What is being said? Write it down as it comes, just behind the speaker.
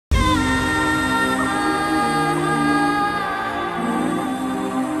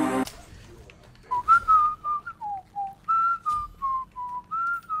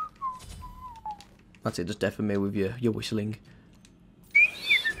That's it, just deafen me with your whistling.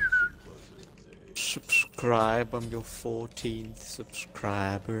 Subscribe, I'm your 14th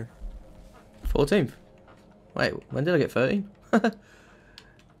subscriber. 14th? Wait, when did I get 13? I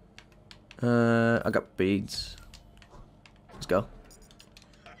got beads. Let's go.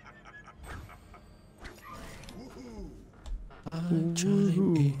 I'm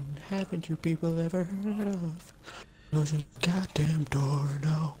chiming in. Haven't you people ever heard of? Close your goddamn door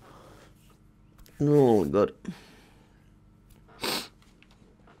now. Oh god.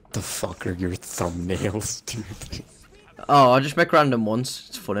 The fuck are your thumbnails, dude? Oh, I just make random ones.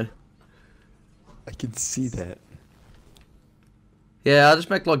 It's funny. I can see that. Yeah, I just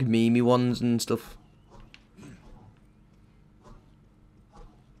make like memey ones and stuff.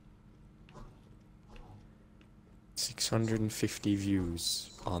 $650 views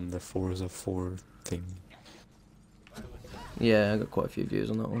on the Forza 4 thing. Yeah, I got quite a few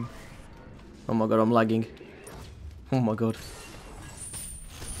views on that one. Oh my god, I'm lagging. Oh my god.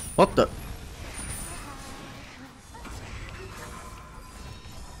 What the?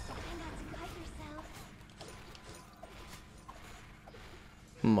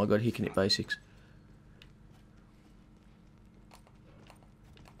 Oh my god, he can hit basics.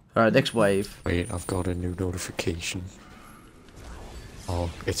 Alright, next wave. Wait, I've got a new notification. Oh,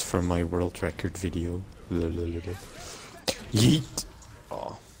 it's from my world record video. Yeet!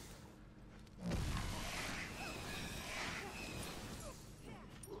 Oh.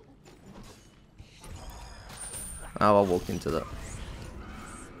 Oh, I walked into that.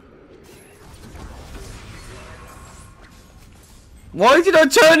 Why did I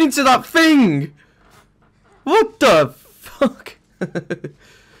turn into that thing? What the fuck?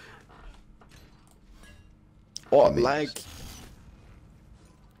 What lag?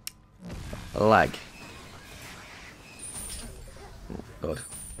 Lag. Oh god.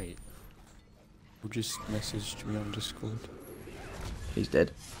 Wait. Who just messaged me on Discord? He's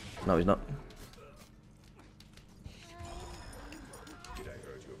dead. No, he's not.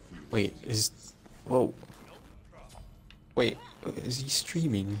 Wait, whoa. Wait, is he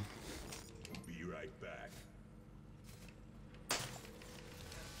streaming? Be right back.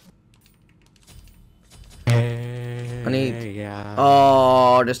 I need...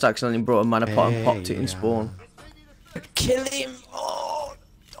 Oh, I just accidentally brought a mana pot and popped it in spawn. Kill him! Oh.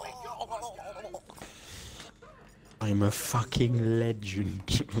 I'm a fucking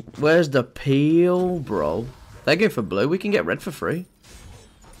legend. Where's the peel, bro? They're going for blue. We can get red for free.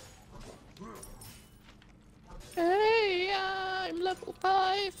 Hey, I'm level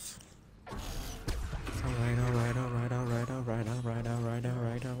 5. Alright.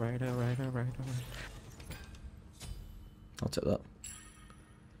 I'll take that.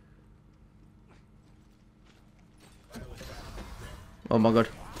 Oh my god.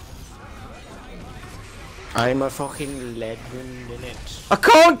 I'm a fucking legend in it. I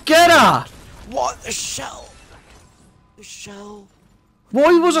can't get her! What? The shell? The shell?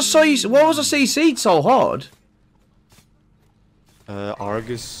 Why was I CC'd so hard?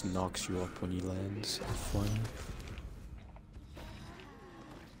 Argus knocks you up when he lands. F1.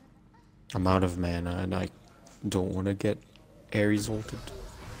 I'm out of mana and I don't want to get Ares ulted.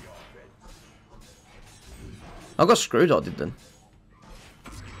 I got screwed, I did then.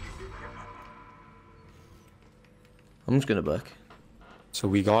 I'm just gonna back. So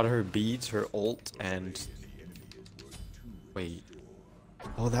we got her beads, her ult, and... Wait.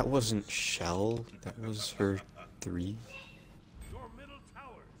 Oh, that wasn't Shell. That was her 3. Your middle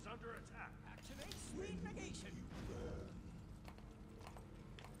tower is under attack. Activate Sweet Negation.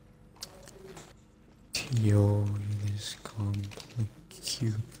 Yo, this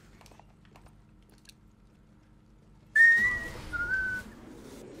complicated.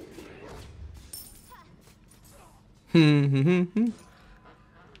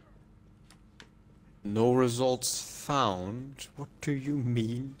 No results found? What do you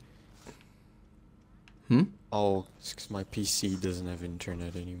mean? Oh, it's 'cause my PC doesn't have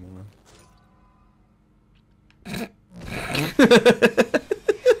internet anymore.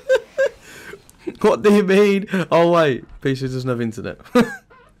 What do you mean? Oh wait, PC doesn't have internet.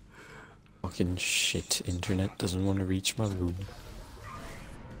 Fucking shit, internet doesn't want to reach my room.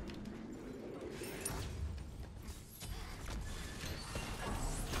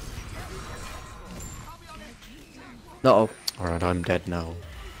 Uh-oh. Alright, I'm dead now.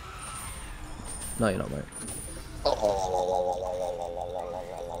 No, you're not, mate.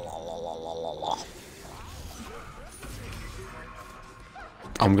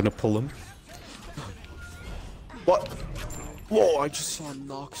 I'm gonna pull him. What? Whoa, I just saw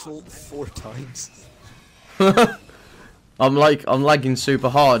Nox ult 4 times. I'm lagging super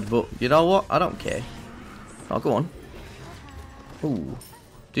hard, but you know what? I don't care. Oh, go on. Ooh.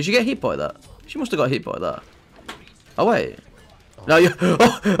 Did she get hit by that? She must have got hit by that. Oh, wait. No, you.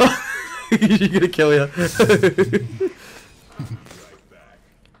 Oh, you're gonna kill you.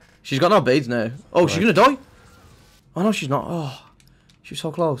 She's got no beads now. Oh, she's gonna die? Oh, no, she's not. Oh, she's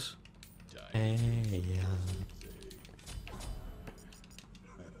so close. Hey,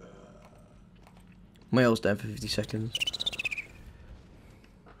 My L's down for 50 seconds.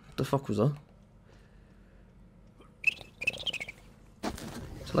 What the fuck was that?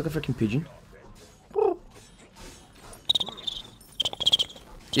 It's like a freaking pigeon.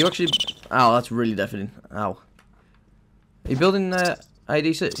 You actually... Ow, that's really deafening. Ow. Are you building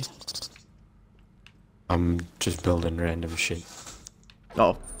ADC? I'm just building random shit.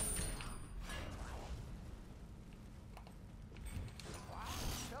 Oh.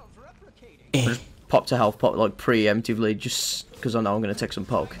 Just pop to health, pop like preemptively, just because I know I'm going to take some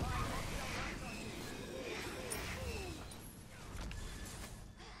poke.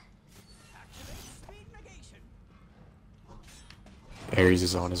 Ares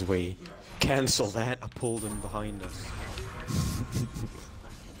is on his way. Cancel that, I pulled him behind us.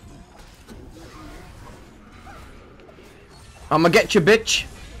 I'ma get you, bitch!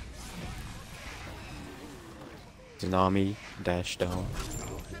 Tsunami, dash down.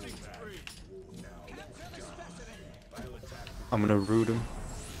 I'm gonna root him.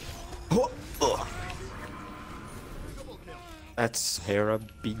 That's Hera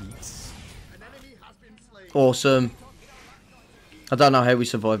beats. Awesome. I don't know how we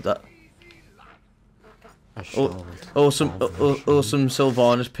survived that. I showed. Awesome, awesome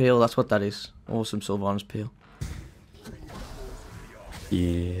Sylvanas peel, that's what that is. Awesome Sylvanas peel.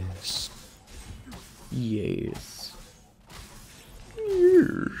 Yes. Yes.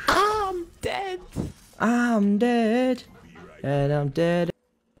 I'm dead. I'm dead. And I'm dead.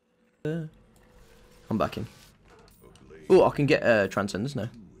 I'm back in. Oh, I can get Transcendence now.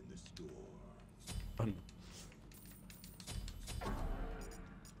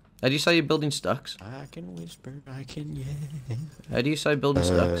 How do you say you're building stacks? I can whisper, I can yell. How do you say building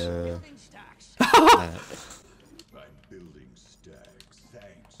stacks?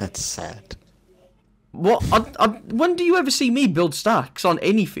 That's sad. What? When do you ever see me build stacks on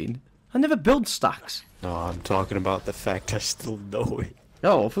anything? I never build stacks. No, I'm talking about the fact I still know it.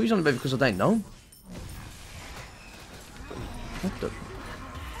 Oh, I thought you was on about because I don't know. What the?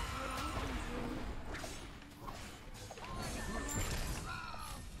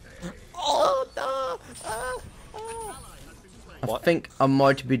 Oh no! I think I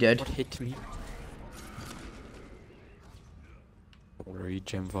might be dead. What hit me?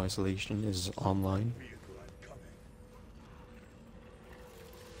 Regen Isolation is online.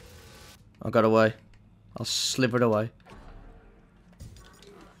 I got away. I slivered away.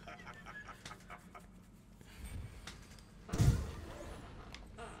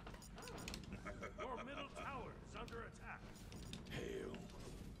 Your middle tower is under attack.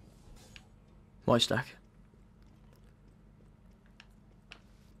 My stack.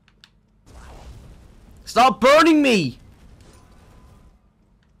 Stop burning me!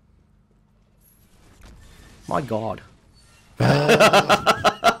 My god.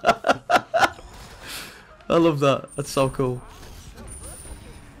 I love that. That's so cool.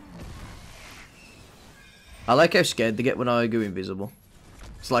 I like how scared they get when I go invisible.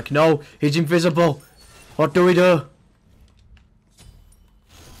 It's like, no, he's invisible. What do we do?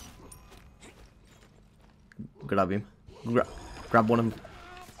 Grab him. Grab one of them.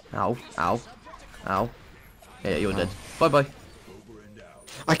 Ow, ow, ow. Yeah, you're dead. Bye bye.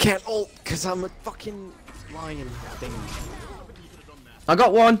 I can't ult because I'm a fucking lion thing. I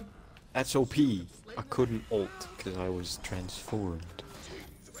got one. That's OP. I couldn't ult because I was transformed.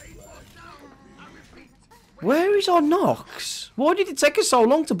 Where is our Nox? Why did it take us so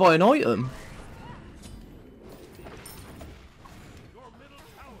long to buy an item? Your middle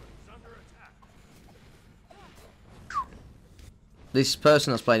tower is under attack. This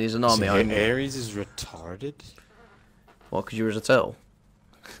person that's playing is an army. Ares is retarded? What, because you was a turtle?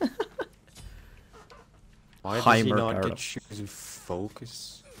 Why does he Heimer not turtle. get shoes of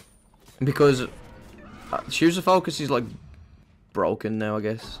focus? Because Shoes of Focus is like broken now, I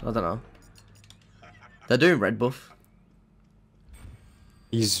guess. I don't know. They're doing red buff.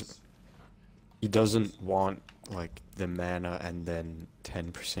 He doesn't want like the mana and then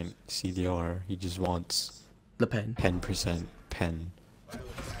 10% CDR. He just wants The pen. 10% pen.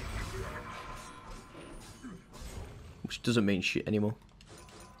 Which doesn't mean shit anymore.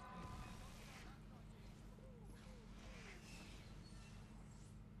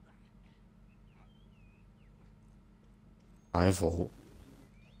 I vote.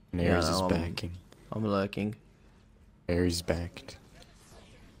 Yeah, Ares is no, backing. I'm lurking. Aries backed.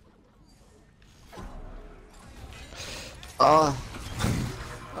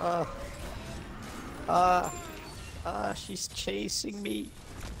 She's chasing me.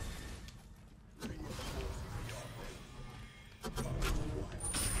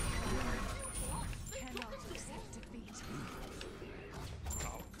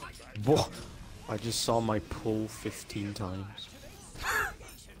 Whoa! I just saw my pull 15 times.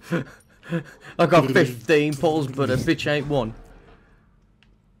 I got 15 pulls, but a bitch ain't one.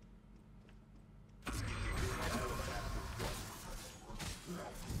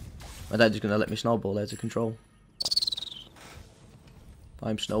 My dad's gonna let me snowball out of control.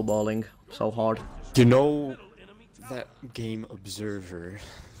 I'm snowballing so hard. You know that game Observer,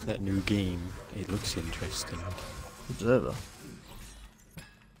 that new game? It looks interesting. Observer.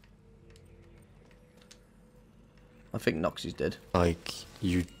 I think Nox is dead. Like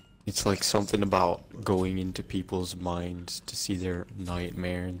it's like something about going into people's minds to see their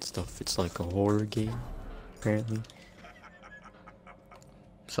nightmare and stuff. It's like a horror game, apparently.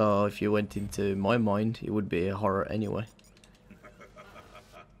 So if you went into my mind, it would be a horror anyway.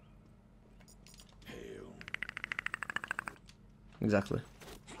 Exactly.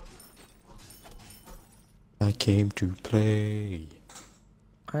 I came to play.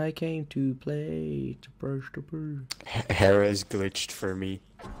 I came to play to brush the bird. Hera's glitched for me.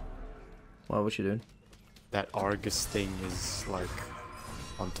 What was she doing? That Argus thing is like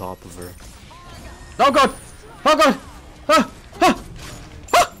on top of her. Oh god! Oh god! Ah! Ah!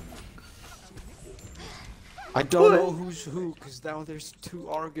 Ah! I don't know who's who, because now there's two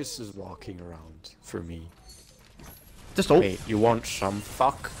Arguses walking around for me. Just ult. Mate, you want some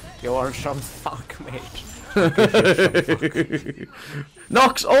fuck? You want some fuck, mate?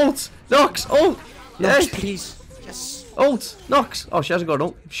 Nox, ult! Nox, ult! Nox, Yes! please. Yes. Ult! Nox! Oh, she hasn't got an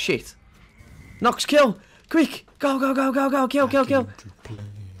ult. Shit. Nox, kill! Quick! Go, go, go, go, go! Kill, kill, kill!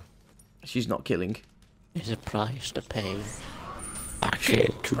 She's not killing. There's a price to pay. I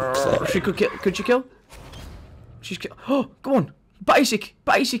came to play. She could kill. Could she kill? She's kill. Oh, come on! Basic!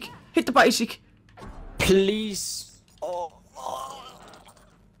 Basic! Hit the basic! Please. Oh.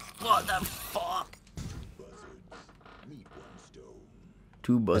 What the fuck?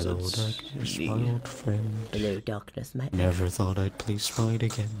 Two Hello, buzzards. darkness, my old friend. Hello, darkness, mate. Never thought I'd play Smite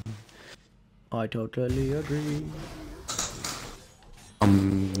again. I totally agree.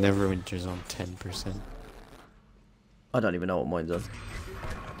 Neverwinter's on 10%. I don't even know what mine's on.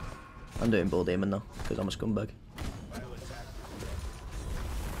 I'm doing Bull Demon though, because I'm a scumbag.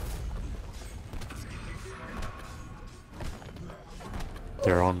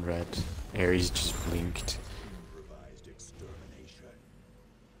 They're on red. Ares just blinked.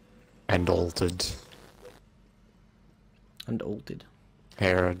 And ulted. And ulted.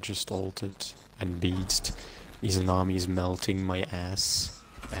 Hera just ulted. And beads. Izanami's melting my ass.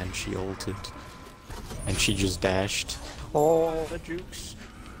 And she ulted. And she just dashed. Oh, the jukes.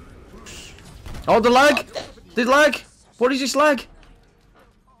 Oh, the lag! The lag! What is this lag?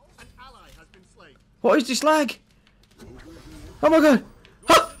 What is this lag? Oh my god!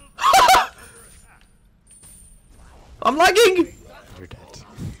 I'm lagging! You're dead.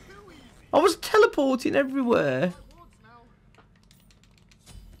 I was teleporting everywhere.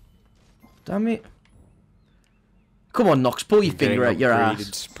 Damn it. Come on, Nox, pull your finger out your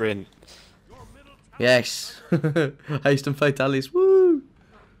ass. Sprint. Yes. Haste and Fatalis, woo!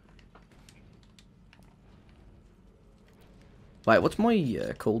 Wait, what's my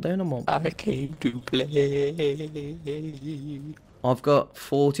cooldown? I'm on. I came to play. I've got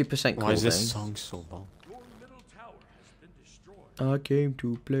 40% cooldown. Why is this song so long? Your middle tower has been destroyed. I came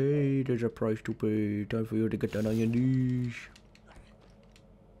to play, there's a price to pay. Time for you to get down on your knees.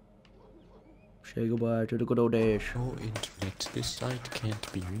 Say goodbye to the good old days. No internet, this site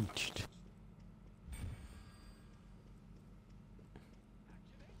can't be reached.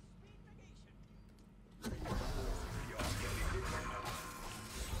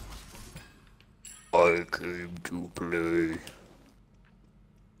 I came to play.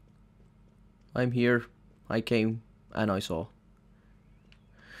 I'm here. I came and I saw.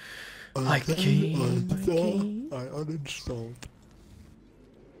 I came. I uninstalled.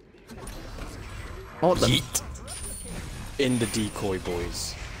 Oh, the Yeet. In the decoy,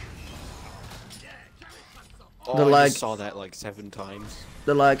 boys. Oh, The I lag. just saw that like 7 times.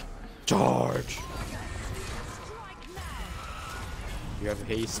 the lag. Charge! You have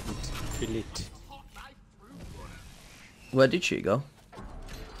haste, kill it. Where did she go?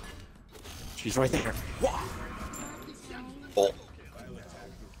 She's right there. Oh.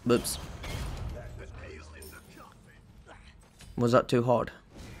 Oops. Was that too hard?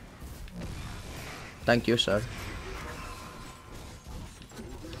 Thank you, sir.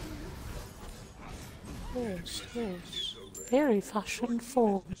 Yes, yes. Very fashion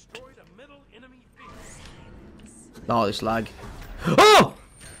forward. Destroyed a middle enemy base. Oh, this lag. Oh!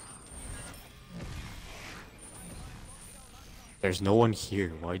 There's no one here.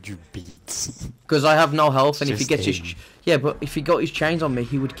 Why'd you beat? Because I have no health, and if he Just gets him. his... Yeah, but if he got his chains on me,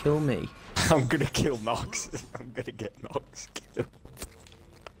 he would kill me. I'm gonna kill Nox. I'm gonna get Nox killed.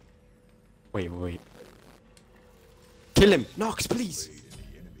 Wait. Kill him! Nox, please!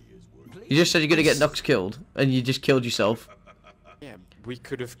 You just said you're gonna get Nox killed, and you just killed yourself. Yeah, we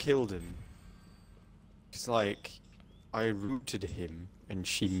could have killed him. It's like, I rooted him, and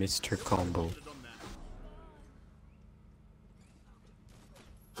she missed her combo.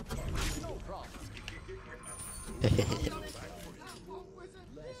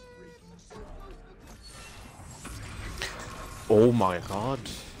 Oh my god.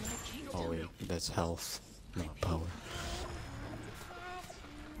 Oh wait, that's health, not power.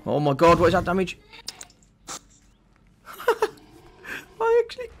 Oh my god, what is that damage? I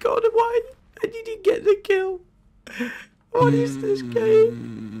actually got away, and you didn't get the kill. What is this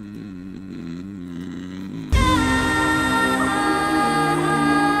game?